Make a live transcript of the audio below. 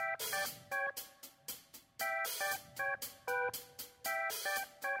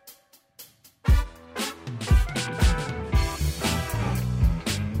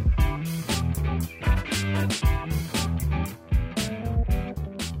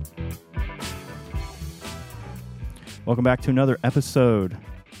Welcome back to another episode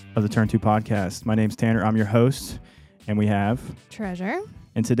of the Turn 2 Podcast. My name's Tanner. I'm your host, and we have... Treasure.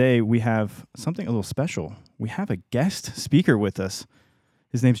 And today we have something a little special. We have a guest speaker with us.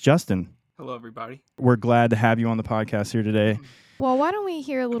 His name's Justin. Hello, everybody. We're glad to have you on the podcast here today. Well, why don't we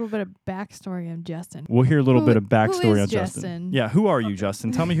hear a little bit of backstory of Justin? We'll hear a little bit of backstory who is on Justin? Yeah, who are you,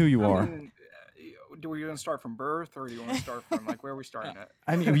 Justin? Tell me who you are. Do we want to start from birth, or do you want to start from where are we starting at?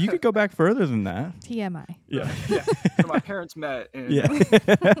 I mean, you could go back further than that. TMI. Yeah. Yeah. So my parents met. And,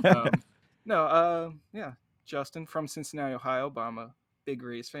 Justin from Cincinnati, Ohio, but I'm a big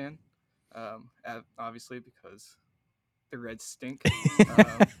Rays fan. Obviously because the Reds stink.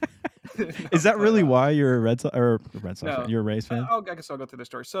 Is that really why you're a Red Sox No. fan? You're a Rays fan? I guess I'll go through the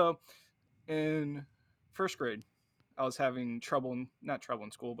story. So, in first grade, I was having not trouble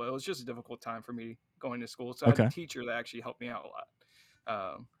in school, but it was just a difficult time for me going to school. So I had a teacher that actually helped me out a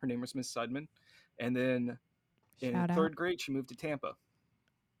lot. Her name was Miss Sudman. And then in third grade, she moved to Tampa.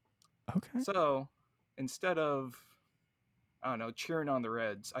 Okay. So instead of, cheering on the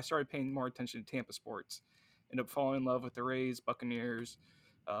Reds, I started paying more attention to Tampa sports. Ended up falling in love with the Rays, Buccaneers,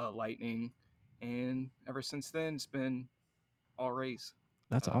 Lightning. And ever since then, it's been all Rays.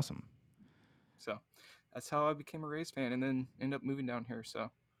 That's awesome. So that's how I became a Rays fan, and then ended up moving down here. So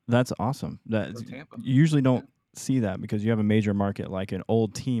that's awesome. You usually don't see that because you have a major market like an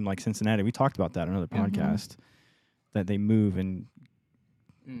old team like Cincinnati. We talked about that in another podcast, that they move and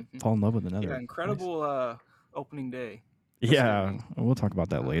fall in love with another. Yeah, incredible opening day. Yeah, we'll talk about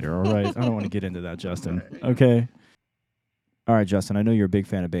that later. All right, I don't want to get into that, Justin. Okay. All right, Justin, I know you're a big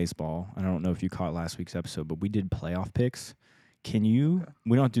fan of baseball. I don't know if you caught last week's episode, but we did playoff picks. Can you,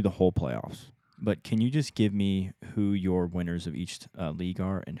 we don't do the whole playoffs, but can you just give me who your winners of each league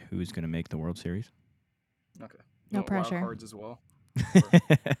are and who's going to make the World Series? Okay. No pressure. Wild cards as well.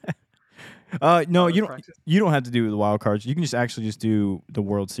 No, you don't have to do the wild cards. You can just do the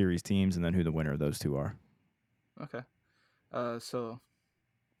World Series teams and then who the winner of those two are. Okay. So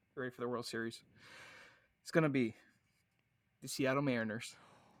ready for the World Series? It's going to be the Seattle Mariners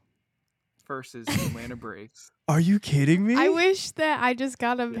versus the Atlanta Braves. Are you kidding me? I wish that I just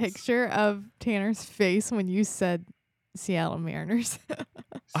got a picture of Tanner's face when you said Seattle Mariners.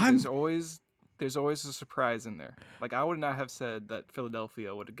 There's always a surprise in there. Like, I would not have said that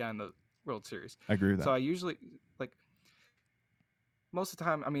Philadelphia would have gotten the World Series. I agree with that. So I usually, most of the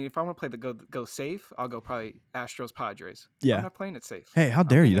time, if I want to play the go safe, I'll go probably Astros Padres. Yeah. I'm not playing it safe. Hey, how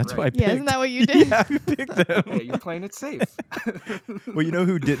dare you? That's what I picked. Yeah, isn't that what you did? Yeah, I picked them. Hey, you're playing it safe. Well, you know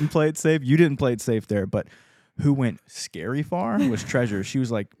who didn't play it safe? You didn't play it safe there, but who went scary far was Treasure. She was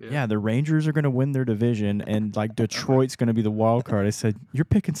like, yeah, the Rangers are going to win their division, and Detroit's going to be the wild card. I said, you're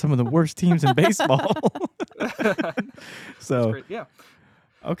picking some of the worst teams in baseball. So, yeah.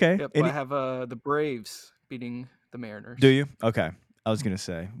 Okay. Yep, I have the Braves beating the Mariners. Do you? Okay. I was going to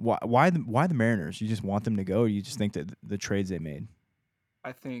say, why the Mariners? You just want them to go, or you just think that the trades they made?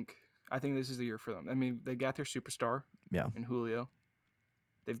 I think this is the year for them. They got their superstar in Julio.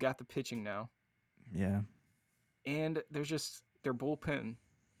 They've got the pitching now. Yeah. And their bullpen,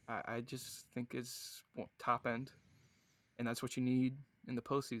 I just think is top end. And that's what you need in the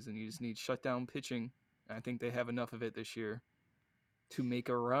postseason. You just need shutdown pitching. And I think they have enough of it this year to make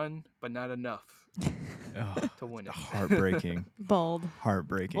a run, but not enough to win it. Heartbreaking. Bold.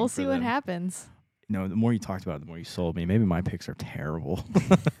 Heartbreaking. We'll see what happens. The more you talked about it, the more you sold me. Maybe my picks are terrible.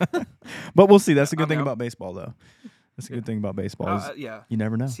 But we'll see. That's the good thing about baseball, though. That's a good thing about baseball. You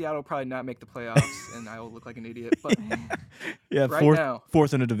never know. Seattle will probably not make the playoffs, and I will look like an idiot. But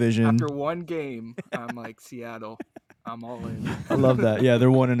fourth in a division. After one game, I'm like, Seattle, I'm all in. I love that. Yeah, they're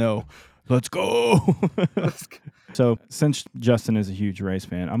 1-0. Let's go. So since Justin is a huge Rays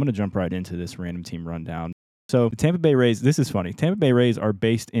fan, I'm going to jump right into this random team rundown. So the Tampa Bay Rays, this is funny. Tampa Bay Rays are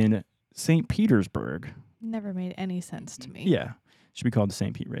based in St. Petersburg. Never made any sense to me. Yeah. Should be called the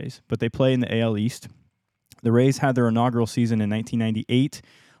St. Pete Rays. But they play in the AL East. The Rays had their inaugural season in 1998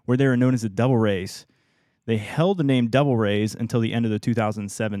 where they were known as the Devil Rays. They held the name Devil Rays until the end of the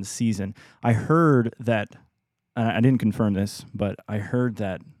 2007 season. I heard that, I didn't confirm this, but I heard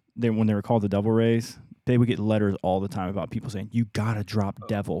that when they were called the Devil Rays, they would get letters all the time about people saying, you got to drop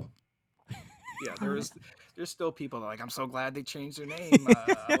devil. Yeah, there's still people that are like, I'm so glad they changed their name.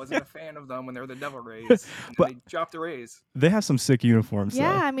 I wasn't a fan of them when they were the Devil Rays. But they dropped the Rays. They have some sick uniforms.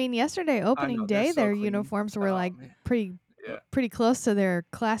 Yeah, yesterday, opening day, their uniforms were pretty close to their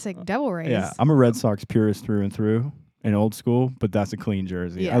classic Devil Rays. Yeah, I'm a Red Sox purist through and through in old school, but that's a clean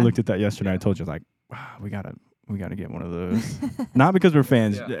jersey. Yeah. I looked at that yesterday. I told you, wow, we gotta get one of those. Not because we're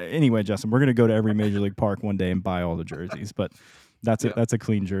fans. Yeah. Anyway, Justin, we're gonna go to every major league park one day and buy all the jerseys, but that's a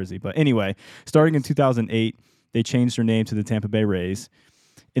clean jersey. But anyway, starting in 2008, they changed their name to the Tampa Bay Rays.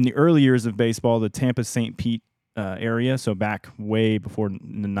 In the early years of baseball, the Tampa St. Pete area, so back way before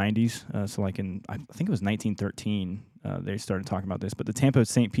in the 90s, so like in, I think it was 1913, they started talking about this, but the Tampa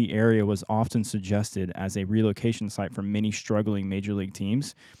St. Pete area was often suggested as a relocation site for many struggling major league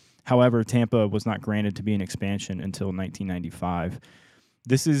teams. However, Tampa was not granted to be an expansion until 1995.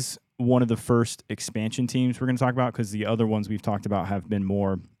 This is one of the first expansion teams we're going to talk about, because the other ones we've talked about have been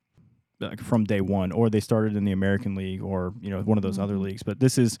more from day one, or they started in the American League, or one of those other leagues. But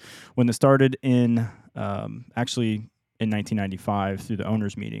this is when it started in actually in 1995 through the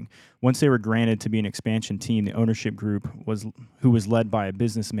owners' meeting. Once they were granted to be an expansion team, the ownership group who was led by a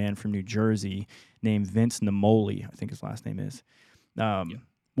businessman from New Jersey named Vince Naimoli, I think his last name is.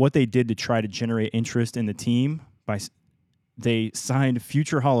 What they did to try to generate interest in the team they signed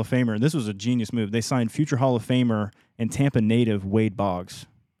future Hall of Famer. This was a genius move. They signed future Hall of Famer and Tampa native Wade Boggs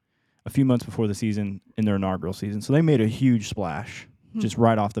a few months before the season, in their inaugural season. So they made a huge splash just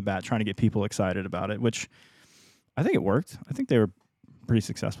right off the bat, trying to get people excited about it, which I think it worked. I think they were pretty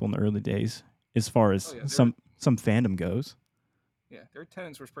successful in the early days as far as some fandom goes. Yeah, their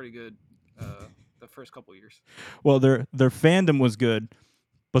attendance was pretty good the first couple of years. Well, their fandom was good,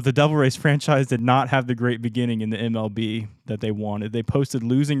 but the Devil Rays franchise did not have the great beginning in the MLB that they wanted. They posted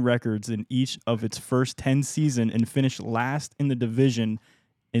losing records in each of its first 10 seasons and finished last in the division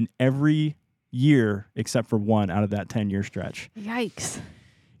in every year except for one out of that 10-year stretch. Yikes.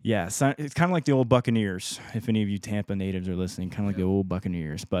 Yeah, so it's kind of like the old Buccaneers, if any of you Tampa natives are listening, kind of like the old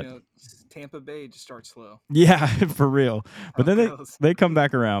Buccaneers. But Tampa Bay just starts slow. Yeah, for real. But then they come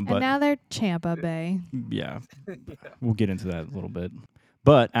back around. But and now they're Tampa Bay. Yeah, we'll get into that a little bit.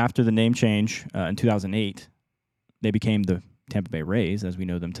 But after the name change in 2008, they became the Tampa Bay Rays, as we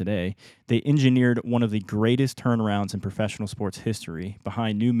know them today. They engineered one of the greatest turnarounds in professional sports history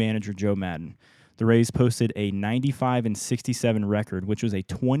behind new manager Joe Maddon. The Rays posted a 95-67 record, which was a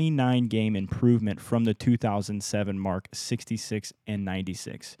 29-game improvement from the 2007 mark,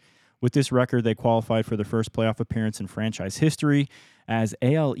 66-96. With this record, they qualified for their first playoff appearance in franchise history as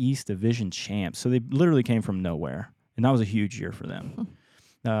AL East Division champs. So they literally came from nowhere, and that was a huge year for them.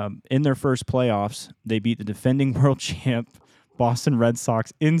 In their first playoffs, they beat the defending world champ Boston Red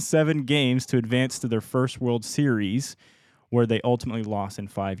Sox in 7 games to advance to their first World Series, where they ultimately lost in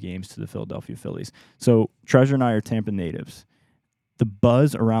 5 games to the Philadelphia Phillies. So Treasure and I are Tampa natives. The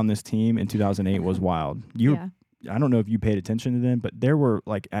buzz around this team in 2008 was wild. I don't know if you paid attention to them, but there were,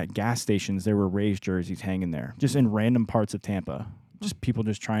 like, at gas stations, there were Rays jerseys hanging there, just in random parts of Tampa. Just people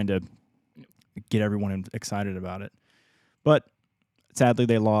just trying to get everyone excited about it. But sadly,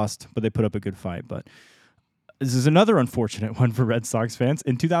 they lost, but they put up a good fight. But this is another unfortunate one for Red Sox fans.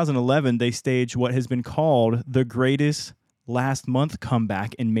 In 2011, they staged what has been called the greatest last month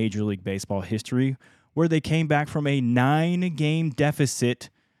comeback in Major League Baseball history, where they came back from a 9-game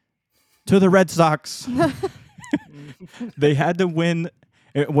deficit to the Red Sox. They had to win.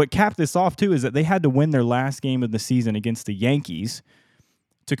 What capped this off, too, is that they had to win their last game of the season against the Yankees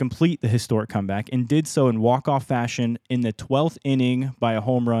to complete the historic comeback, and did so in walk-off fashion in the 12th inning by a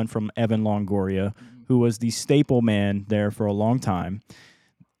home run from Evan Longoria, who was the staple man there for a long time.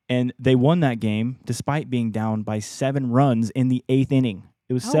 And they won that game despite being down by 7 runs in the 8th inning.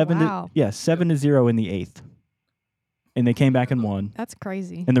 It was 7-0 in the 8th. And they came back and won. That's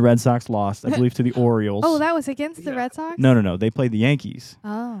crazy. And the Red Sox lost, I believe, to the Orioles. Oh, that was against the Red Sox? No. They played the Yankees.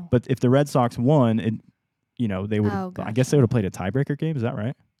 Oh. But if the Red Sox won, they would. I guess they would have played a tiebreaker game. Is that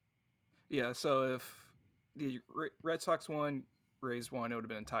right? Yeah. So if the Red Sox won, Rays won, it would have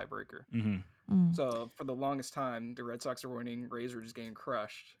been a tiebreaker. Mm-hmm. So for the longest time, the Red Sox are winning, Rays were just getting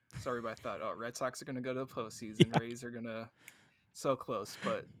crushed. So everybody thought, Red Sox are going to go to the postseason, Rays are going to so close,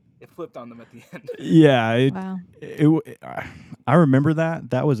 but it flipped on them at the end. Yeah. Wow. I remember that.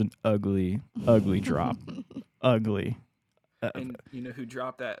 That was an ugly, ugly drop. Ugly. And you know who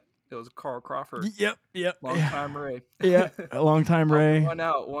dropped that? It was Carl Crawford. Yep. Long time Ray. Yeah, a long time Ray. One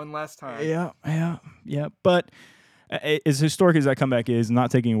out, one last time. Yeah. But as historic as that comeback is, not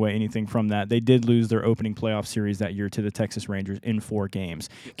taking away anything from that, they did lose their opening playoff series that year to the Texas Rangers in 4 games.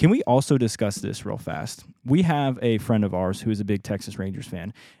 Can we also discuss this real fast? We have a friend of ours who is a big Texas Rangers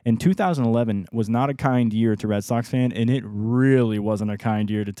fan. And 2011 was not a kind year to Red Sox fan, and it really wasn't a kind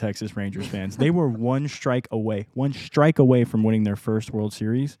year to Texas Rangers fans. They were one strike away from winning their first World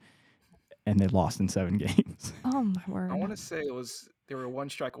Series, and they lost in 7 games. Oh, my word. I want to say they were 1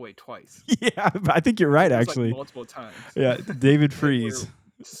 strike away twice. Yeah, I think you're right, actually. Like multiple times. Yeah, David Freese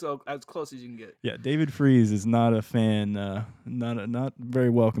So as close as you can get. Yeah, David Freese is not a fan, not very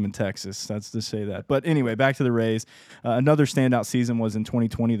welcome in Texas. That's to say that. But anyway, back to the Rays. Another standout season was in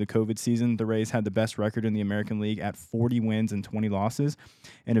 2020, the COVID season. The Rays had the best record in the American League at 40 wins and 20 losses,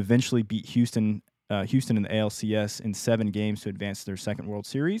 and eventually beat Houston in the ALCS in 7 games to advance to their second World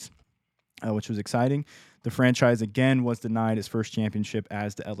Series, which was exciting. The franchise again was denied its first championship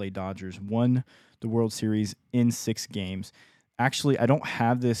as the LA Dodgers won the World Series in 6 games. Actually, I don't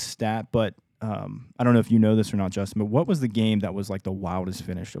have this stat, but I don't know if you know this or not, Justin, but what was the game that was like the wildest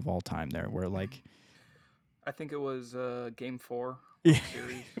finish of all time there? Where like, I think it was Game 4. Yeah.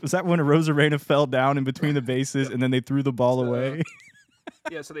 Was that when Rosarena fell down in between the bases and then they threw the ball away?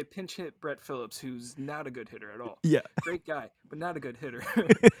 Yeah, so they pinch hit Brett Phillips, who's not a good hitter at all. Yeah. Great guy, but not a good hitter.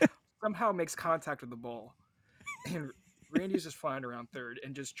 Somehow makes contact with the ball. And Randy's just flying around third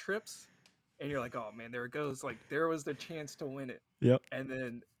and just trips. And you're like, oh, man, there it goes. Like, there was the chance to win it. Yep. And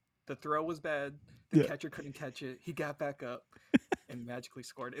then the throw was bad. The catcher couldn't catch it. He got back up and magically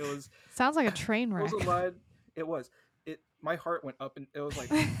scored. It was... Sounds like a train wreck. It was. My heart went up, and it was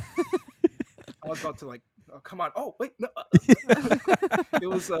like... I was about to, like, oh, come on. Oh, wait. No. It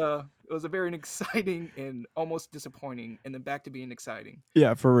was a very exciting and almost disappointing, and then back to being exciting.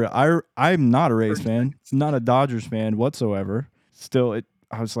 Yeah, for real. I'm not a Rays fan. Not a Dodgers fan whatsoever. Still,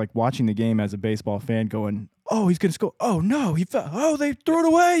 I was like watching the game as a baseball fan going, oh, he's going to score. Oh, no, he fell. Oh, they threw it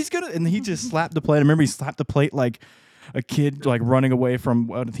away. He's going to. And he just slapped the plate. I remember he slapped the plate like a kid like running away from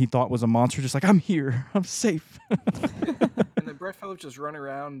what he thought was a monster. Just like, I'm here. I'm safe. And then Brett Phillips just running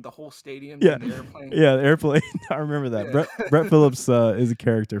around the whole stadium in the airplane. Yeah, the airplane. I remember that. Yeah. Brett Phillips is a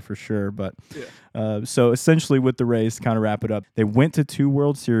character for sure. But so essentially with the Rays, to kind of wrap it up, they went to 2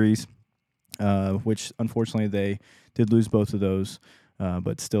 World Series, which unfortunately they did lose both of those.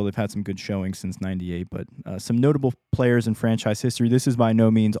 But still, they've had some good showings since '98. But some notable players in franchise history. This is by no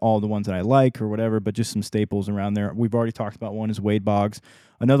means all the ones that I like or whatever, but just some staples around there. We've already talked about one is Wade Boggs.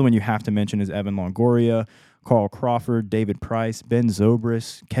 Another one you have to mention is Evan Longoria, Carl Crawford, David Price, Ben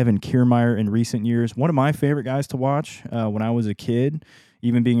Zobrist, Kevin Kiermaier in recent years. One of my favorite guys to watch when I was a kid,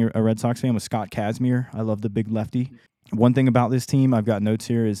 even being a Red Sox fan, was Scott Kazmir. I love the big lefty. One thing about this team, I've got notes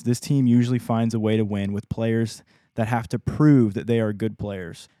here, is this team usually finds a way to win with players that have to prove that they are good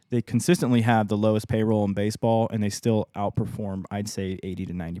players. They consistently have the lowest payroll in baseball, and they still outperform, I'd say, 80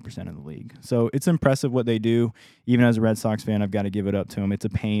 to 90% of the league. So it's impressive what they do. Even as a Red Sox fan, I've got to give it up to them. It's a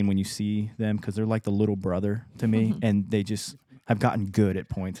pain when you see them because they're like the little brother to me, and they just have gotten good at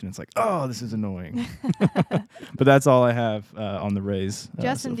points, and it's like, oh, this is annoying. But that's all I have on the Rays.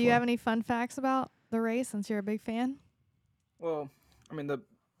 Justin, do you have any fun facts about the Rays since you're a big fan? Well, I mean, the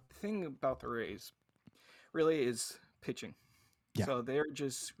thing about the Rays really is pitching. Yeah. So they're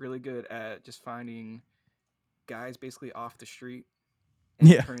just really good at just finding guys basically off the street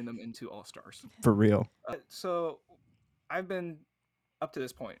and turning them into all-stars. For real. So I've been up to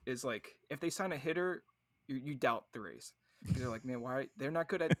this point is like if they sign a hitter, you doubt the Rays. Because they're like, man, why? They're not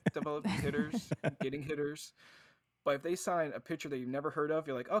good at developing hitters, getting hitters. But if they sign a pitcher that you've never heard of,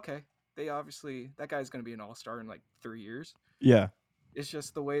 you're like, okay, that guy's going to be an all-star in like 3 years. Yeah. It's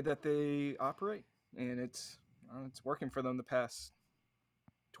just the way that they operate. And it's working for them the past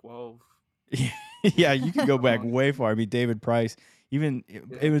 12. Yeah, you can go back way far. I mean, David Price, even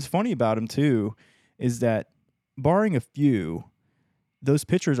it was funny about him too, is that barring a few, those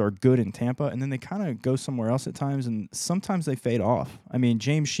pitchers are good in Tampa, and then they kind of go somewhere else at times, and sometimes they fade off. I mean,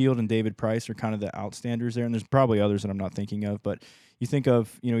 James Shield and David Price are kind of the outstanders there, and there's probably others that I'm not thinking of, but you think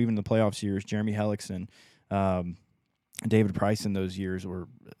of, even the playoffs years, Jeremy Hellickson, David Price in those years were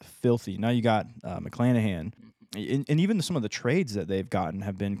filthy. Now you got McClanahan, and even some of the trades that they've gotten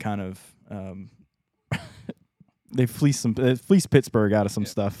have been kind of they fleeced Pittsburgh out of some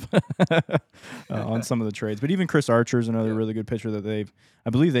stuff on some of the trades. But even Chris Archer is another really good pitcher that I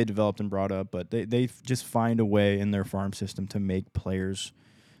believe they developed and brought up. But they just find a way in their farm system to make players,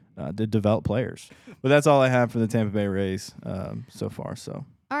 to develop players. But that's all I have for the Tampa Bay Rays so far. So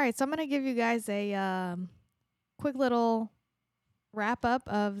all right, so I'm gonna give you guys a quick little wrap up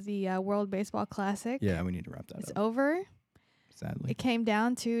of the World Baseball Classic. Yeah, we need to wrap that up. It's over. Sadly. It came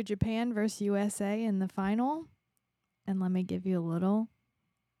down to Japan versus USA in the final. And let me give you a little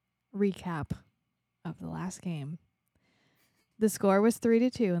recap of the last game. The score was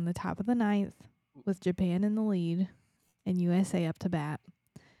 3-2 in the top of the 9th, with Japan in the lead and USA up to bat.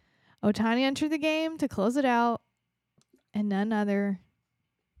 Ohtani entered the game to close it out, and none other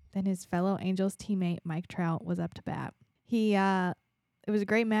than his fellow Angels teammate Mike Trout was up to bat. It was a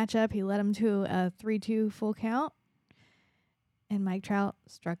great matchup. He led him to a 3-2 full count, and Mike Trout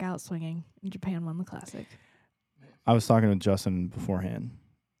struck out swinging, and Japan won the Classic. I was talking with Justin beforehand,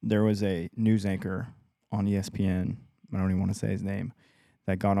 there was a news anchor on ESPN. I don't even want to say his name.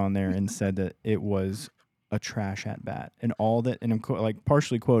 That got on there and said that it was a trash at bat, and all that, and I'm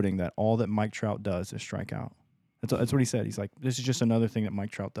partially quoting that all that Mike Trout does is strike out. That's what he said. He's like, this is just another thing that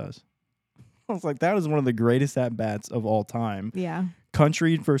Mike Trout does. I was like, that is one of the greatest at bats of all time. Yeah.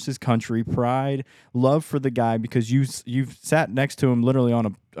 Country versus country, pride, love for the guy, because you've sat next to him literally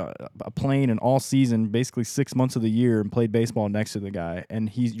on a plane and all season, basically 6 months of the year, and played baseball next to the guy,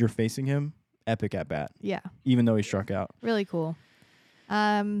 and you're facing him. Epic at bat. Yeah. Even though he struck out. Really cool.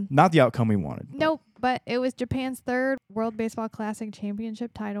 Not the outcome we wanted. Nope, but it was Japan's third World Baseball Classic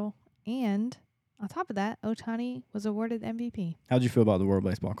championship title, and on top of that, Ohtani was awarded MVP. How'd you feel about the World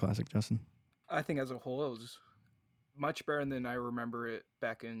Baseball Classic, Justin? I think as a whole, it was much better than I remember it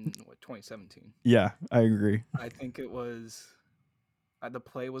back in 2017. Yeah, I agree. I think it was the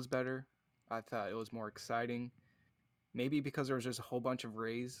play was better. I thought it was more exciting. Maybe because there was just a whole bunch of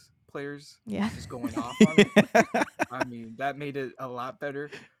Rays players just going off on it. I mean, that made it a lot better.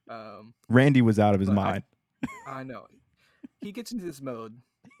 Randy was out of his mind. I know. He gets into this mode,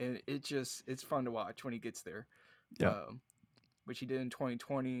 and it's fun to watch when he gets there. Yeah. Which he did in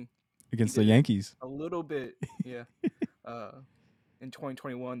 2020. Against the Yankees. A little bit, yeah. In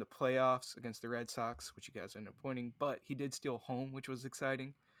 2021, the playoffs against the Red Sox, which you guys ended up winning. But he did steal home, which was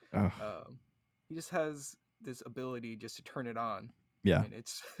exciting. He just has this ability just to turn it on. Yeah. And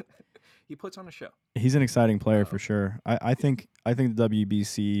it's he puts on a show. He's an exciting player for sure. I think the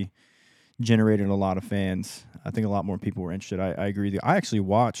WBC generated a lot of fans. I think a lot more people were interested. I agree with you. I actually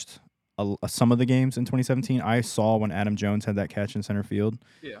watched some of the games in 2017. I saw when Adam Jones had that catch in center field.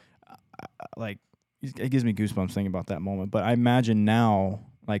 Yeah. It gives me goosebumps thinking about that moment. But I imagine now,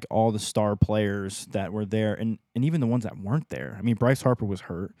 like, all the star players that were there, and even the ones that weren't there. I mean, Bryce Harper was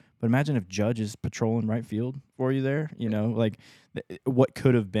hurt, but imagine if Judge is patrolling right field for you there. You know, like what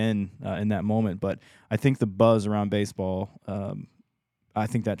could have been in that moment. But I think the buzz around baseball, I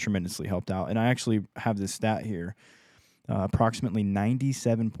think that tremendously helped out. And I actually have this stat here. Approximately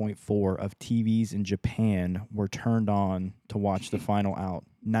 97.4 of TVs in Japan were turned on to watch the final out.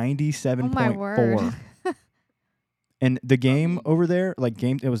 97.4. Oh my word. And the game over there,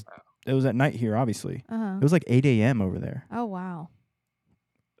 it was at night here, obviously. It was like 8 a.m. over there. Oh, wow.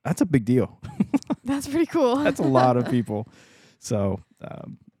 That's a big deal. That's pretty cool. That's a lot of people. So,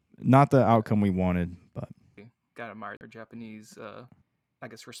 not the outcome we wanted, but. Gotta admire their Japanese, I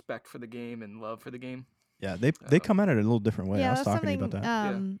guess, respect for the game and love for the game. Yeah, they come at it a little different way. Yeah, I was talking to you about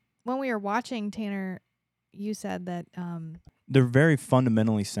that. When we were watching, Tanner, you said that they're very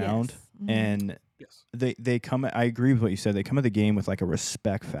fundamentally sound, yes. Mm-hmm. and they come. I agree with what you said. They come at the game with like a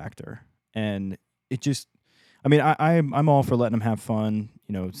respect factor, and it just. I mean, I'm all for letting them have fun.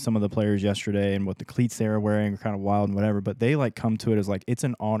 You know, some of the players yesterday and what the cleats they were wearing are kind of wild and whatever. But they come to it as like it's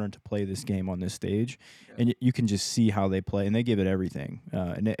an honor to play this game on this stage, and you can just see how they play and they give it everything.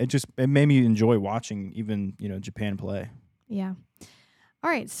 And it made me enjoy watching even Japan play. Yeah. All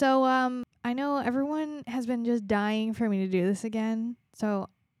right, so I know everyone has been just dying for me to do this again, so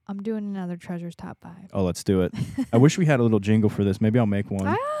I'm doing another Treasures Top 5. Oh, let's do it. I wish we had a little jingle for this. Maybe I'll make one.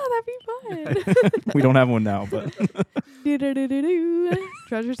 That'd be fun. We don't have one now, but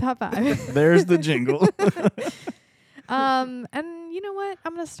Treasures Top 5. There's the jingle. And you know what?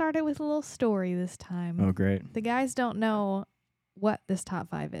 I'm gonna start it with a little story this time. Oh, great. The guys don't know what this top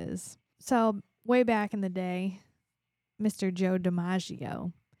 5 is. So way back in the day, Mr. Joe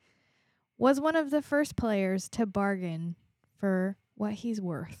DiMaggio was one of the first players to bargain for what he's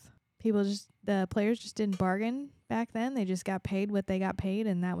worth. The players just didn't bargain back then. They just got paid what they got paid,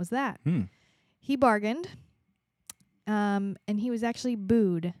 and that was that. He bargained, and he was actually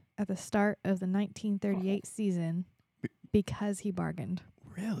booed at the start of the 1938 season because he bargained.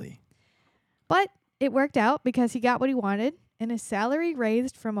 Really? But it worked out because he got what he wanted, and his salary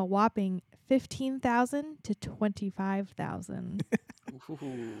raised from a whopping $15,000 to $25,000.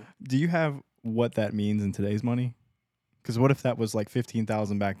 Do you have what that means in today's money? Because what if that was like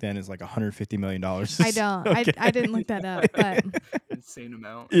 $15,000 back then is like $150 million? I don't. Okay. I didn't look that up, but insane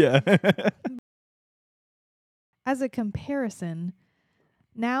amount. Yeah. As a comparison,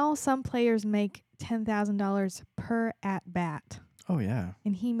 now some players make $10,000 per at bat. Oh yeah.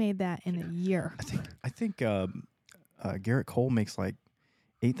 And he made that in a year. I think Garrett Cole makes like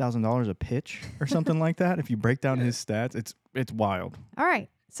 $8,000 a pitch or something like that. If you break down his stats, it's wild. All right.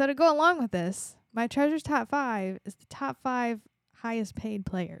 So to go along with this, my Treasures Top 5 is the top 5 highest paid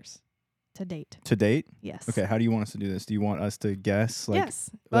players to date. To date? Yes. Okay, how do you want us to do this? Do you want us to guess? Yes.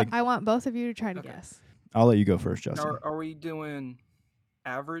 But I want both of you to try to guess. I'll let you go first, Justin. Are we doing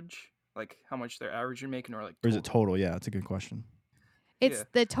average? Like how much they're averaging making, or like total? Or is it total? Yeah, that's a good question. It's Yeah,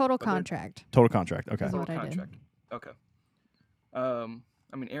 the total but they're- contract. Total contract. Okay. Is total what I did. contract. Okay.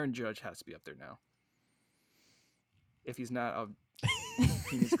 I mean, Aaron Judge has to be up there now. If he's not,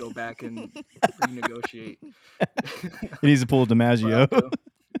 he needs to go back and renegotiate. He needs to pull But I'll DiMaggio.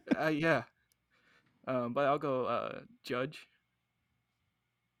 go- yeah. But I'll go Judge.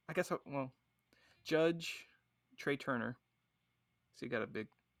 I guess, Judge, Trey Turner. So you got a big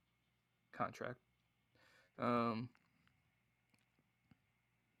contract.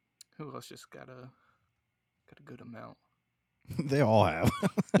 Who else just got a good amount? They all have.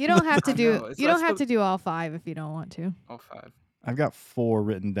 You don't have to I do know, it's you don't less have the- to do all 5 if you don't want to. All 5. I've got 4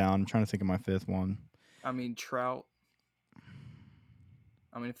 written down. I'm trying to think of my 5th one. I mean, Trout.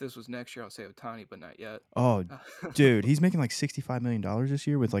 I mean, if this was next year, I'll say Ohtani, but not yet. Oh, dude, he's making like $65 million this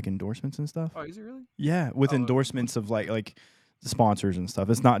year with like endorsements and stuff. Oh, is he really? Yeah, with Oh, endorsements of like the sponsors and stuff.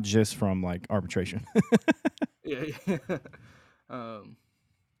 It's not just from like arbitration. Yeah.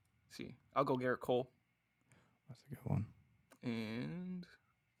 See, I'll go Garrett Cole, That's a good one. and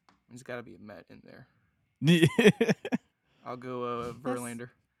there's got to be a Met in there. okay. I'll go Verlander.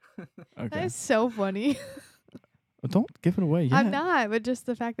 That is so funny. Well, don't give it away yet. I'm not, but just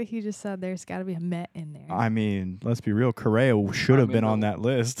the fact that he just said there's got to be a Met in there. I mean, let's be real. Correa should have I mean, been on no. that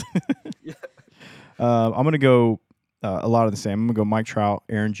list. Yeah. I'm going to go a lot of the same. I'm going to go Mike Trout,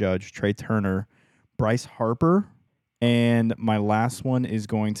 Aaron Judge, Trey Turner, Bryce Harper. And my last one is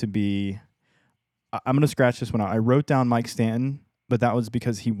going to be I'm going to scratch this one out. I wrote down Mike Stanton, but that was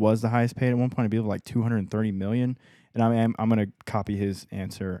because he was the highest paid at one point. I believe like $230 million. And I'm going to copy his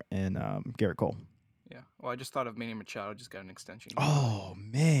answer and Garrett Cole. Yeah. Well, I just thought of Manny Machado just got an extension. Oh,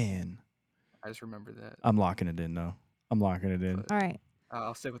 man. I just remember that. I'm locking it in, though. I'm locking it in. All right.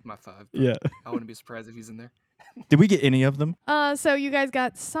 I'll stick with my 5. but Yeah. I wouldn't be surprised if he's in there. Did we get any of them? So you guys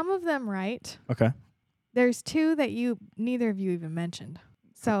got some of them right. Okay. There's 2 that neither of you even mentioned.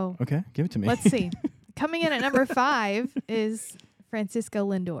 So Okay. Give it to me. let's see. Coming in at number 5 is Francisco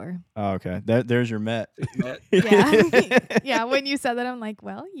Lindor. Oh, okay. There's your Met. Met. Yeah. Yeah. When you said that, I'm like,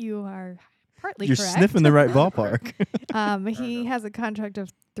 well, you are partly You're correct. sniffing the right ballpark. He know. has a contract of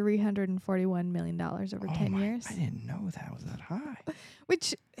 $341 million over 10 years, I didn't know that was that high.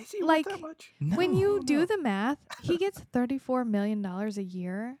 which Is he Like, worth that much? when No. you do the math, he gets $34 million a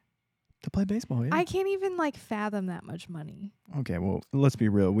year. To play baseball, yeah. I can't even like fathom that much money. Okay, well, let's be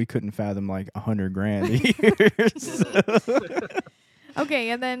real. We couldn't fathom like $100,000 a year. Okay,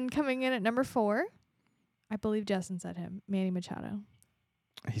 and then coming in at number 4, I believe Justin said him, Manny Machado.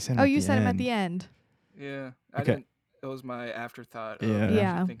 He said Oh, you said him at the end. Yeah. I Okay. didn't. It was my afterthought. Yeah. Of actually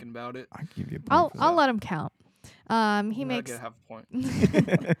Yeah. Thinking about it. I'll give you a point I'll for I'll that. let him count. He I makes get half a point.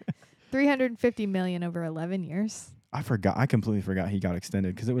 $350 million over 11 years. I forgot. I completely forgot he got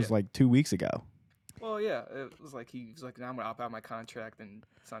extended because it was Yeah. like 2 weeks ago. Well, yeah. It was like he was like, "Now I'm gonna opt out my contract and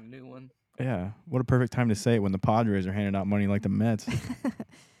sign a new one." Yeah. What a perfect time to say it when the Padres are handing out money like the Mets.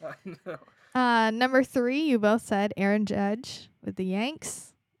 I know. Number 3, you both said Aaron Judge with the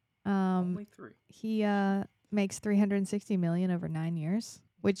Yanks. Only 3. He makes $360 million over 9 years,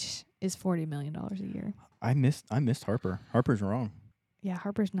 which is $40 million a year. I missed Harper. Harper's wrong. Yeah,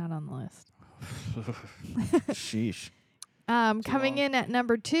 Harper's not on the list. Sheesh. Coming long. in at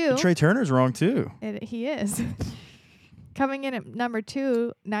number 2, Trey Turner's wrong too. he is. Coming in at number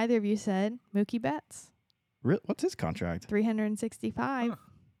 2, neither of you said Mookie Betts, What's his contract? 365 Huh.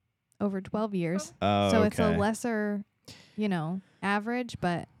 over 12 years. Oh, So okay. it's a lesser, average,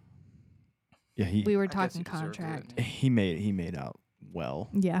 but Yeah, we were I guess talking he deserved it. contract. he made out well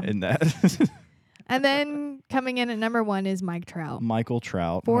Yeah. in that. And then coming in at number 1 is Mike Trout. Michael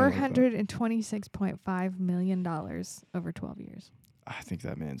Trout. I like that. $426.5 million over 12 years. I think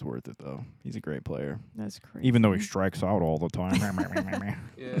that man's worth it though. He's a great player, That's crazy. even though he strikes out all the time.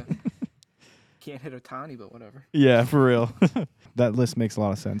 Yeah. Can't hit Ohtani, but whatever. Yeah, for real. That list makes a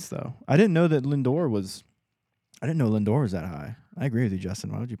lot of sense though. I didn't know Lindor was that high. I agree with you,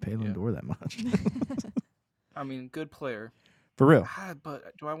 Justin. Why would you pay Lindor that much? I mean, good player. For real.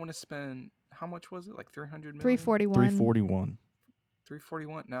 But do I want to spend? How much was it? Like 300 million. 341. 341.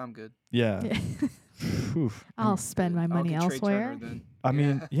 341. No, I'm good. Yeah. Yeah. Oof. I'll spend my I'll money get Trey Turner elsewhere. then. I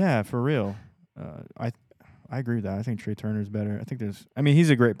mean, yeah, for real. I agree with that. I think Trey Turner's better. He's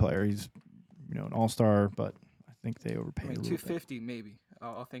a great player. He's an all-star, but I think they I overpaid mean, a little bit. 250 maybe.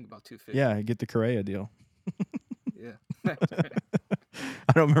 I'll think about 250. Yeah, get the Correa deal. Yeah.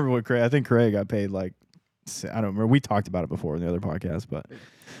 I don't remember what Correa. I think Correa got paid like I don't remember. We talked about it before in the other podcast, but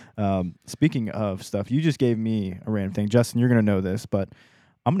speaking of stuff, you just gave me a random thing. Justin, you're gonna know this, but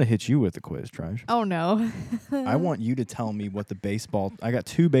I'm gonna hit you with the quiz, Trish. Oh, no. I want you to tell me what I got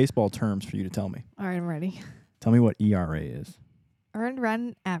 2 baseball terms for you to tell me. All right, I'm ready. Tell me what ERA is. Earned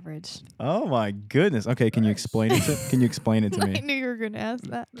run average. Oh my goodness. Okay, can you explain it? Can you explain it to I me? knew you were going to ask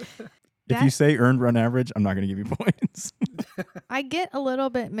that. If you say earned run average, I'm not going to give you points. I get a little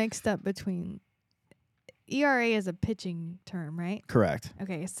bit mixed up between ERA is a pitching term, right? Correct.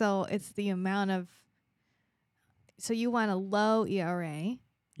 Okay, so it's the amount of. So you want a low ERA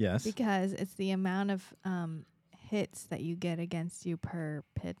Yes. because it's the amount of hits that you get against you per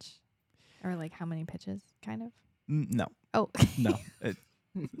pitch, or like how many pitches, kind of. No. Oh. No.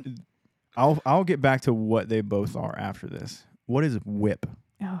 I'll get back to what they both are after this. What is whip?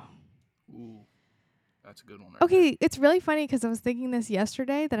 Oh. Ooh, that's a good one. Right Okay, it's really funny because I was thinking this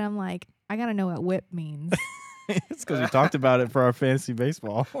yesterday that I'm like, I gotta know what whip means. It's because we talked about it for our fantasy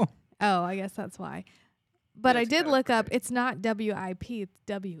baseball. Oh, I guess that's why. But Yeah, I it's did kinda look up. perfect. It's not WIP. It's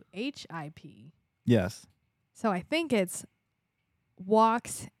WHIP. Yes, So I think it's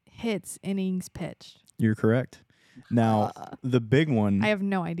walks, hits, innings pitched. you're correct. Now the big one. I have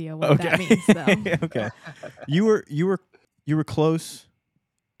no idea what that Okay. means, though. Okay. You were close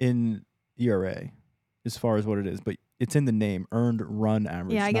in ERA as far as what it is, but it's in the name, earned run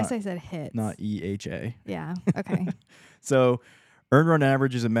average. Yeah, I guess not, I said hits. not EHA. Yeah. Okay. So, earned run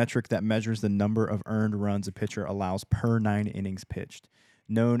average is a metric that measures the number of earned runs a pitcher allows per 9 innings pitched,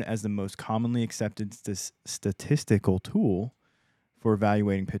 known as the most commonly accepted statistical tool for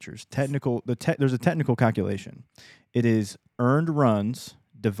evaluating pitchers. There's a technical calculation. It is earned runs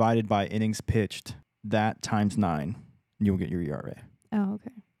divided by innings pitched, that times 9, and you'll get your ERA. Oh,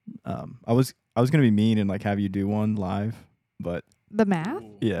 okay. I was gonna be mean and like have you do one live, but The math?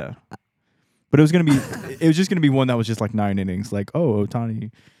 Ooh. yeah. But it was gonna be it was just gonna be one that was just like 9 innings. Like, oh,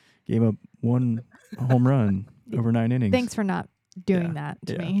 Ohtani gave up 1 home run over 9 innings. Thanks for not doing Yeah, that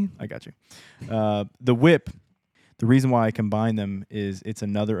to yeah. me. I got you. The whip, the reason why I combine them is it's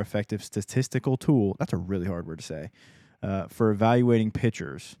another effective statistical tool. That's a really hard word to say. For evaluating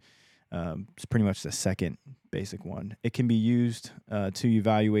pitchers. It's pretty much the second basic one. It can be used to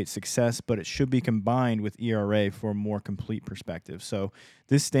evaluate success, but it should be combined with ERA for a more complete perspective. So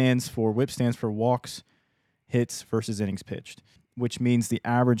this WHIP stands for walks, hits versus innings pitched, which means the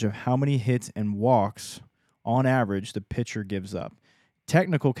average of how many hits and walks on average the pitcher gives up.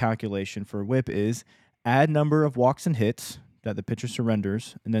 Technical calculation for WHIP is add number of walks and hits that the pitcher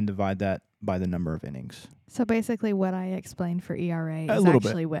surrenders and then divide that by the number of innings. So basically, what I explained for ERA A is little bit.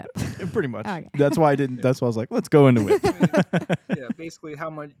 actually whip. Pretty much. Okay. That's why I didn't. That's why I was like, let's go into WHIP. Yeah, basically how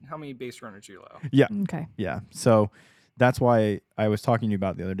many base runners you allow. Okay. Yeah. So that's why I was talking to you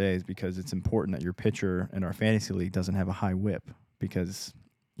about the other day is because it's important that your pitcher in our fantasy league doesn't have a high whip because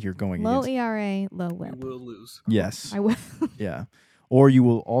you're going Low against. ERA, low You whip. will lose. Yes. I will. Yeah. Or you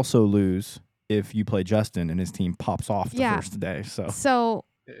will also lose if you play Justin and his team pops off the Yeah. first day. So So,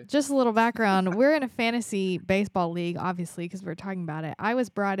 Okay. just a little background. We're in a fantasy baseball league, obviously, because we're talking about it. I was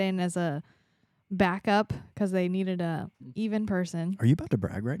brought in as a backup because they needed a even person. are you about to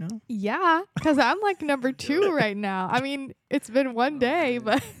brag right now? Yeah, because I'm like number 2 right now. I mean, it's been one day, man.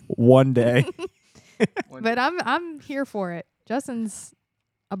 but One day. One but day. I'm here for it. Justin's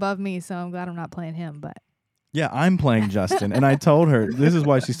above me, so I'm glad I'm not playing him. But Yeah, I'm playing Justin. And I told her, this is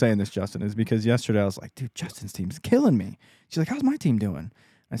why she's saying this, Justin, is because yesterday I was like, dude, Justin's team's killing me. She's like, how's my team doing?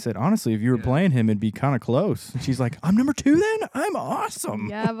 I said, honestly, if you were Yeah. playing him, it'd be kind of close. And she's like, I'm number 2 then? I'm awesome.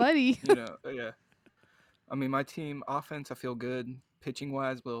 yeah, buddy. Yeah. I mean, my team offense, I feel good. Pitching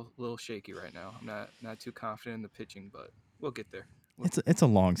wise, a little shaky right now. I'm not too confident in the pitching, but we'll get there. It's a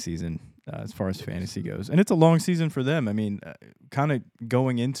long season as far as fantasy goes. And it's a long season for them. I mean, kind of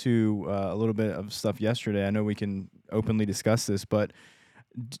going into a little bit of stuff yesterday, I know we can openly discuss this, but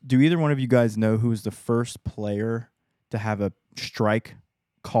do either one of you guys know who was the first player to have a strike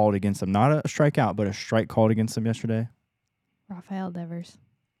called against them? Not a strikeout, but a strike called against them yesterday? Rafael Devers.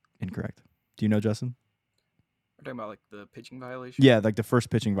 Incorrect. Do you know, Justin? We're talking about like the pitching violation. Yeah, like the first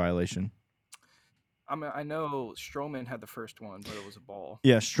pitching violation. I mean, I know Stroman had the first one, but it was a ball.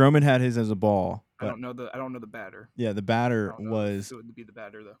 Yeah, Stroman had his as a ball. I But don't know the batter. yeah, the I batter don't know was who would be the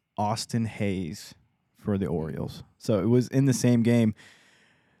batter though. Austin Hayes for the Orioles. So it was in the same game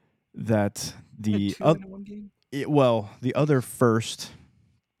that the Two in one game. the other first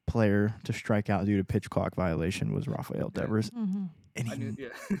player to strike out due to pitch clock violation was Rafael Okay. Devers, Mm-hmm. and I knew. he,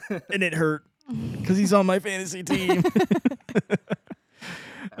 Yeah. and it hurt because he's on my fantasy team.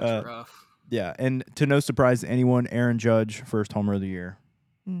 That's rough. Yeah, and to no surprise to anyone, Aaron Judge, first homer of the year,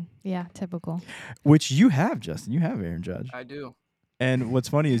 Yeah, typical. which you have, Justin. You have Aaron Judge, I do. and what's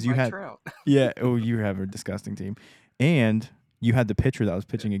funny is you Mike had Trout. yeah. Oh, you have a disgusting team, and you had the pitcher that was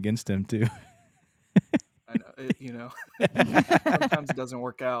pitching against him too. I know. Sometimes it doesn't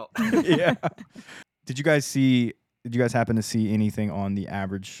work out. Yeah. Did you guys see Did you guys happen to see anything on the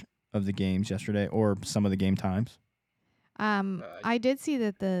average of the games yesterday or some of the game times? I did see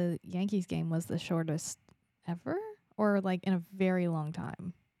that the Yankees game was the shortest ever, or like in a very long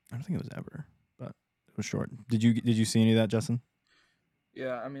time. I don't think it was ever, but it was short. Did you see any of that, Justin?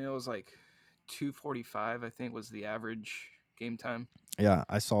 Yeah, I mean it was like 2:45. I think was the average game time. Yeah,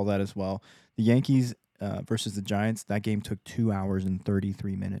 I saw that as well. The Yankees versus the Giants, that game took 2 hours and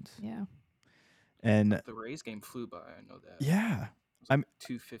 33 minutes. Yeah. And The Rays game flew by. I know that. yeah, It was I'm-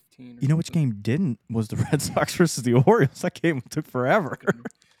 like 2:15. you know which game didn't was the Red Sox versus the Orioles. That game took forever.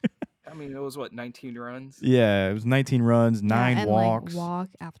 I mean, it was what 19 runs. Yeah, it was 19 runs, 9 and walks. Like walk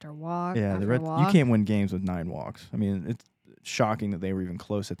after walk. Yeah, after the Red, walk. you can't win games with 9 walks. I mean, it's shocking that they were even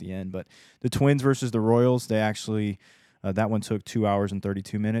close at the end. But the Twins versus the Royals, they actually that one took 2 hours and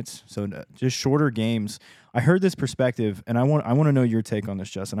 32 minutes. So just shorter games. I heard this perspective, and I want to know your take on this,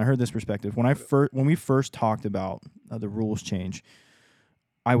 Justin. I heard this perspective when we first talked about the rules change.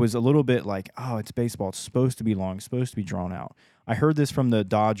 I was a little bit like, oh, it's baseball. It's supposed to be long. It's supposed to be drawn out. I heard this from the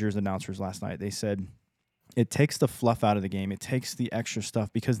Dodgers announcers last night. They said it takes the fluff out of the game. It takes the extra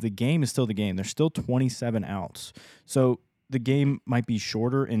stuff because the game is still the game. There's still 27 outs. So the game might be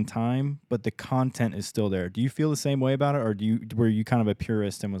shorter in time, but the content is still there. Do you feel the same way about it, or were you kind of a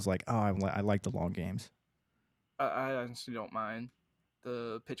purist and was like, oh, I like the long games? I honestly don't mind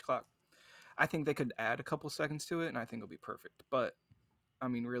the pitch clock. I think they could add a couple seconds to it, and I think it'll be perfect. But I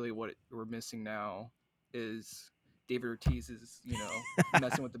mean, really, what we're missing now is David Ortiz is,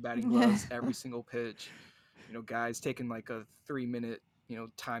 messing with the batting gloves every single pitch. Guys taking like a 3-minute,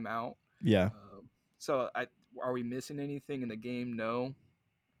 timeout. Yeah. So are we missing anything in the game? No.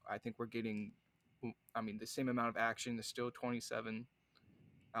 I think we're getting, the same amount of action. There's still 27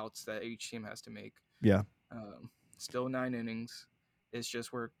 outs that each team has to make. Yeah. Still 9 innings. It's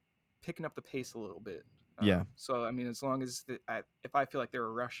just we're picking up the pace a little bit. Yeah. So, as long as if I feel like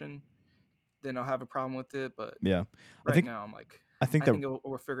they're rushing, then I'll have a problem with it. But yeah, now I'm like, I think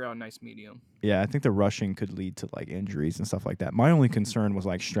we'll figure out a nice medium. Yeah, I think the rushing could lead to like injuries and stuff like that. My only concern was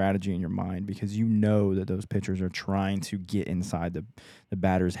like strategy in your mind because you know that those pitchers are trying to get inside the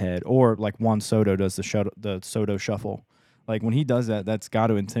batter's head, or like Juan Soto does the Soto shuffle. Like when he does that, that's got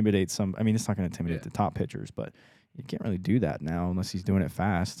to intimidate some. I mean, it's not going to intimidate the top pitchers, but you can't really do that now unless he's doing it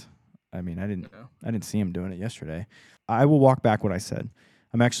fast. I mean, I didn't see him doing it yesterday. I will walk back what I said.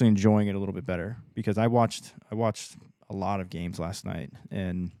 I'm actually enjoying it a little bit better because I watched a lot of games last night,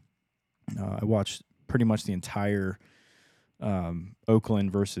 and I watched pretty much the entire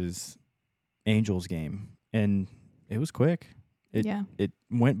Oakland versus Angels game, and it was quick. It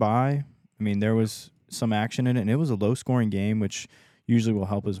went by. I mean, there was some action in it, and it was a low-scoring game, which usually will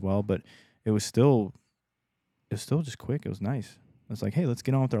help as well, but it was still just quick. It was nice. It's like, hey, let's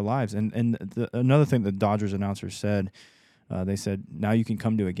get on with our lives. And another thing the Dodgers announcers said, they said, now you can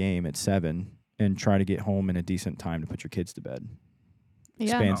come to a game at 7 and try to get home in a decent time to put your kids to bed. Yeah.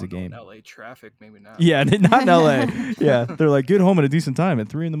 Expands the game. In LA traffic, maybe not. Yeah, not in LA. Yeah, they're like, get home at a decent time at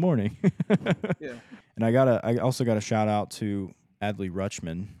 3 a.m. Yeah. And I also got a shout out to Adley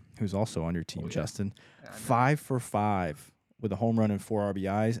Rutschman, who's also on your team, Justin. Yeah, 5 for 5 with a home run and 4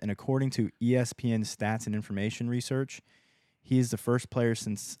 RBIs. And according to ESPN Stats and Information Research, he is the first player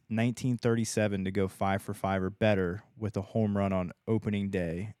since 1937 to go 5 for 5 or better with a home run on opening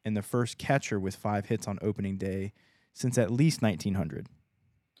day, and the first catcher with 5 hits on opening day since at least 1900.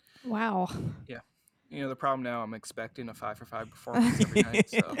 Wow. Yeah. The problem now, I'm expecting a 5 for 5 performance every night,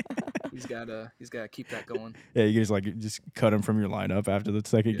 so he's gotta keep that going. Yeah, you just cut him from your lineup after the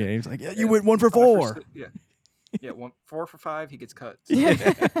second game. It's like, you went 1 5 for 4. Yeah. Yeah, 4 for 5, he gets cut. Yeah.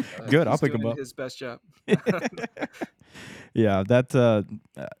 Good, I'll He's pick him doing up. His best job. Yeah,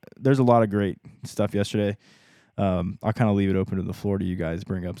 there's a lot of great stuff yesterday. I'll kind of leave it open to the floor to you guys.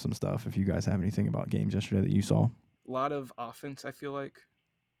 Bring up some stuff if you guys have anything about games yesterday that you saw. A lot of offense, I feel like.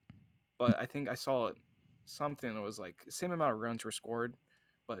 But I think I saw something that was like the same amount of runs were scored,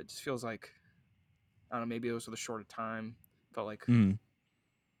 but it just feels like, I don't know, maybe it was with a shorter time. Felt like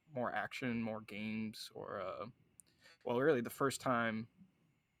more action, more games, or really the first time.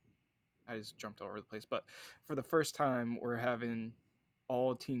 I just jumped all over the place, but for the first time, we're having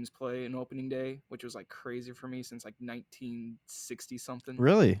all teams play an opening day, which was like crazy for me since like 1960 something.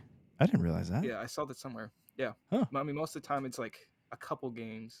 Really? I didn't realize that. Yeah, I saw that somewhere. Yeah. Huh. I mean, most of the time it's like a couple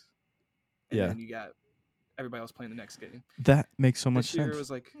games, and then you got everybody else playing the next game. That makes so much this year sense. It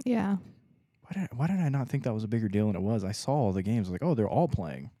was like, Yeah. Why did I not think that was a bigger deal than it was? I saw all the games. Like, oh, they're all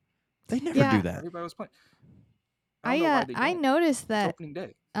playing. They never do that. everybody was playing. I don't know why they I don't. noticed It's that opening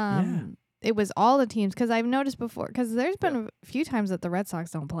day. it was all the teams, because I've noticed before, because there's been a few times that the Red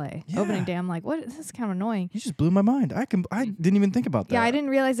Sox don't play opening Yeah. day. I'm like, what? This is kind of annoying. You just blew my mind. I didn't even think about that. Yeah, I didn't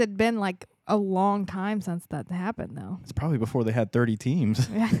realize it'd been like a long time since that happened, though. It's probably before they had 30 teams.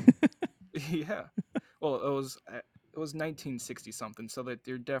 Yeah. Yeah. Well, it was 1960 something, so that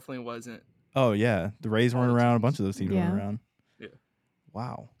there definitely wasn't. Oh yeah, the Rays All weren't the around. A teams. bunch of those teams Yeah. weren't around. Yeah.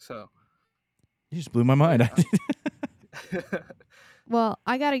 Wow, So. you just blew my mind. Well,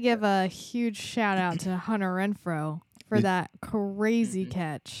 I got to give a huge shout out to Hunter Renfroe for Did- that crazy Mhm.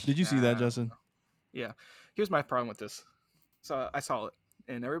 catch. Did you see that, Justin? Yeah. Here's my problem with this. So I saw it,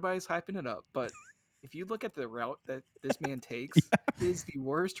 and everybody's hyping it up, but if you look at the route that this man takes, it is the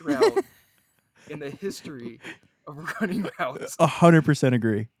worst route in the history of running routes. 100%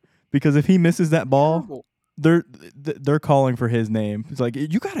 agree. Because if he misses that ball, Terrible. they're calling for his name. It's like,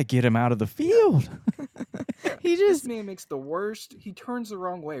 you got to get him out of the field. He This just, man makes the worst. He turns the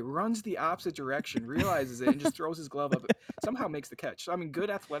wrong way, runs the opposite direction, realizes it, and just throws his glove up. Somehow makes the catch. I mean, good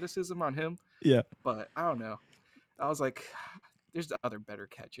athleticism on him, Yeah. but I don't know. I was like, there's other better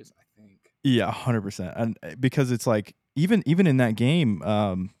catches, I think. Yeah, 100%. And because it's like even in that game,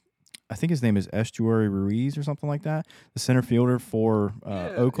 I think his name is Estuary Ruiz or something like that, the center fielder for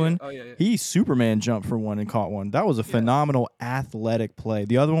Oakland. Yeah. Oh, yeah. He Superman jumped for one and caught one. That was a phenomenal athletic play.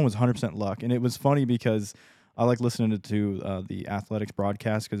 The other one was 100% luck, and it was funny because I like listening to the Athletics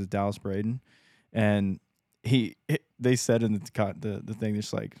broadcast because it's Dallas Braden, and they said in the thing,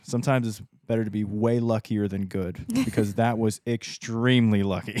 just like sometimes it's better to be way luckier than good because that was extremely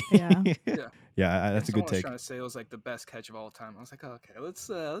lucky. Yeah. Yeah, that's a good Someone was take. trying to say it was like the best catch of all time. I was like, okay, let's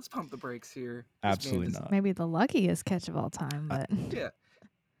pump the brakes here. This man Absolutely does- not. maybe the luckiest catch of all time, but Yeah.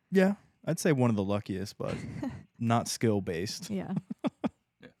 Yeah, I'd say one of the luckiest, but not skill based. yeah.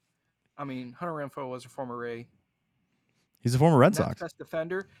 I mean, Hunter Renfroe was a former Ray. He's a former Red Next Sox. best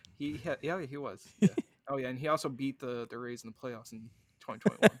defender. He was. Yeah. Oh yeah, and he also beat the Rays in the playoffs in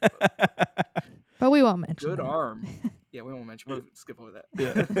 2021. But But we won't mention good that. arm. Yeah, we won't mention. We'll skip over that.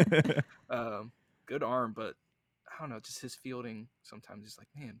 Yeah. Good arm, but I don't know. Just his fielding sometimes is like,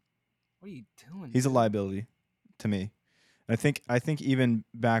 man, what are you doing? He's a dude?" liability to me. I think even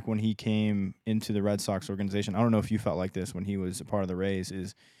back when he came into the Red Sox organization, I don't know if you felt like this when he was a part of the Rays,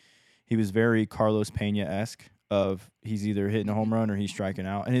 is he was very Carlos Pena-esque of he's either hitting a home run or he's striking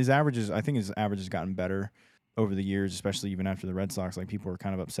out. And I think his average has gotten better over the years, especially even after the Red Sox. Like, people were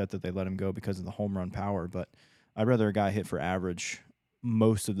kind of upset that they let him go because of the home run power. But I'd rather a guy hit for average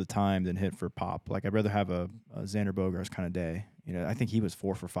most of the time than hit for pop. Like, I'd rather have a Xander Bogaerts kind of day. You know, I think he was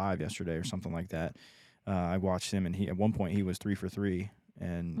 4 for 5 yesterday or something like that. I watched him, and at one point he was 3 for 3,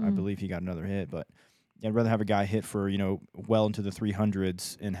 and I believe he got another hit. But I'd rather have a guy hit for, well into the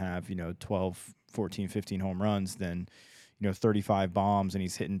 300s and have, 12, 14, 15 home runs than, 35 bombs and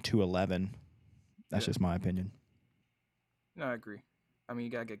he's hitting 211. That's just my opinion. No, I agree. I mean,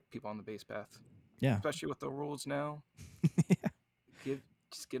 you gotta get people on the base path, Yeah. especially with the rules now.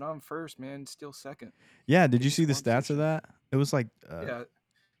 Just get on first, man. Steal second. Yeah. Did you Just see the one stats position. of that? It was like, Yeah,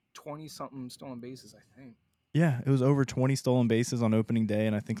 20 something stolen bases, I think. yeah, it was over 20 stolen bases on opening day,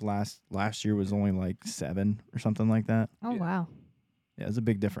 and I think last year was only like 7 or something like that. Oh, Yeah. wow. Yeah, it's a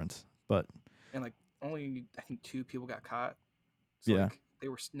big difference. But And like only I think 2 people got caught. So Yeah. like, they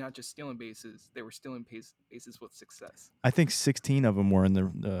were not just stealing bases; they were stealing bases with success. I think 16 of them were in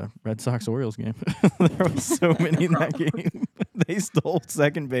the Red Sox Orioles game. There were so many in that game. They stole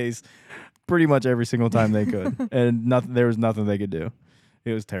second base pretty much every single time they could, and there was nothing they could do.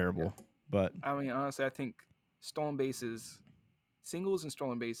 It was terrible. But I mean, honestly, I think stolen bases, singles and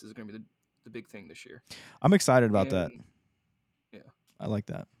stolen bases are going to be the big thing this year. I'm excited about that. And- Yeah. I like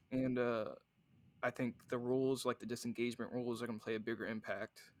that. And I think the rules, like the disengagement rules, are going to play a bigger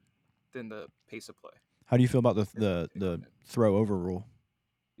impact than the pace of play. How do you feel about the throw over rule?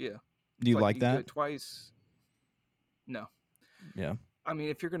 Yeah. Do you like do that? it twice? No. Yeah. I mean,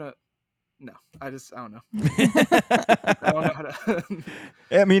 if you're gonna, no. I don't know. I don't know how to.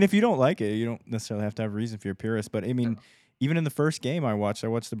 I mean, if you don't like it, you don't necessarily have to have a reason if you're a purist. But I mean, No. even in the first game I watched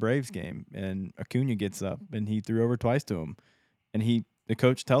the Braves game, and Acuna gets up and he threw over twice to him, and the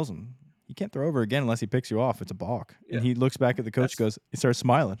coach tells him he can't throw over again unless he picks you off. It's a balk. Yeah. And he looks back at the coach, he starts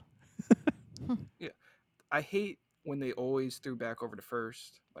smiling. I hate when they always threw back over to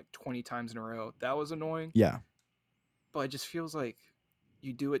first like 20 times in a row. That was annoying. Yeah. But it just feels like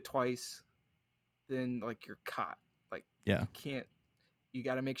you do it twice, then like you're caught. Like Yeah. you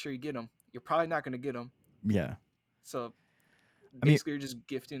got to make sure you get them. You're probably not going to get them. Yeah. So I mean- basically, you're just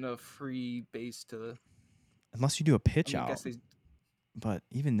gifting a free base to the. Unless you do a pitch I mean, I out. guess But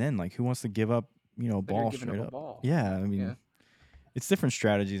even then, like, who wants to give up, a you're ball giving straight up a up? ball. Yeah. I mean, Yeah. it's different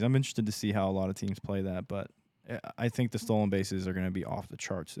strategies. I'm interested to see how a lot of teams play that, but I think the stolen bases are going to be off the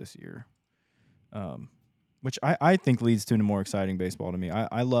charts this year, which I think leads to a more exciting baseball to me.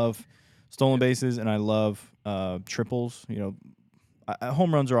 I love stolen bases and I love triples. You know,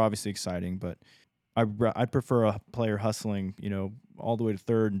 home runs are obviously exciting, but I'd prefer a player hustling, you know, all the way to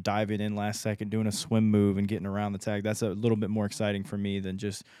third and diving in last second, doing a swim move and getting around the tag. That's a little bit more exciting for me than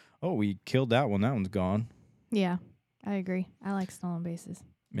just, oh, we killed that one. That one's gone. Yeah, I agree. I like stolen bases.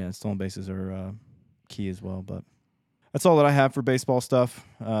 Yeah, stolen bases are key as well. But that's all that I have for baseball stuff.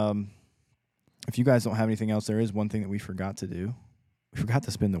 If you guys don't have anything else, there is one thing that we forgot to do. We forgot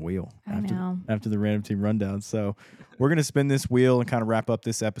to spin the wheel after the random team rundown. So we're going to spin this wheel and kind of wrap up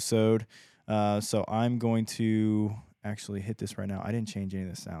this episode. So I'm going to actually hit this right now. I didn't change any of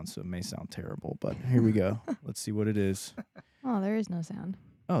the sounds, so it may sound terrible, but here we go. Let's see what it is. Oh, there is no sound.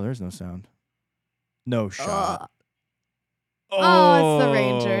 Oh, there's no sound. No shot. Oh, it's the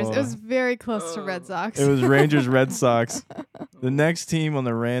Rangers. It was very close to Red Sox. It was Rangers, Red Sox. The next team on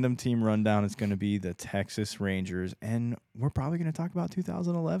the random team rundown is going to be the Texas Rangers, and we're probably going to talk about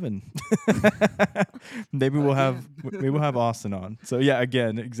 2011. Maybe we'll have Austin on. So yeah,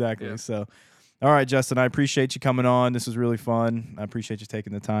 again, exactly. Yeah. So, all right, Justin, I appreciate you coming on. This was really fun. I appreciate you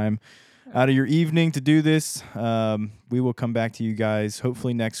taking the time out of your evening to do this. We will come back to you guys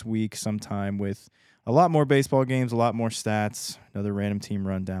hopefully next week sometime with a lot more baseball games, a lot more stats, another random team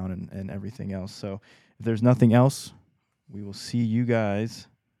rundown, and everything else. So if there's nothing else, we will see you guys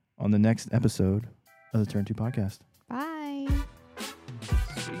on the next episode of the Turn 2 Podcast. Bye.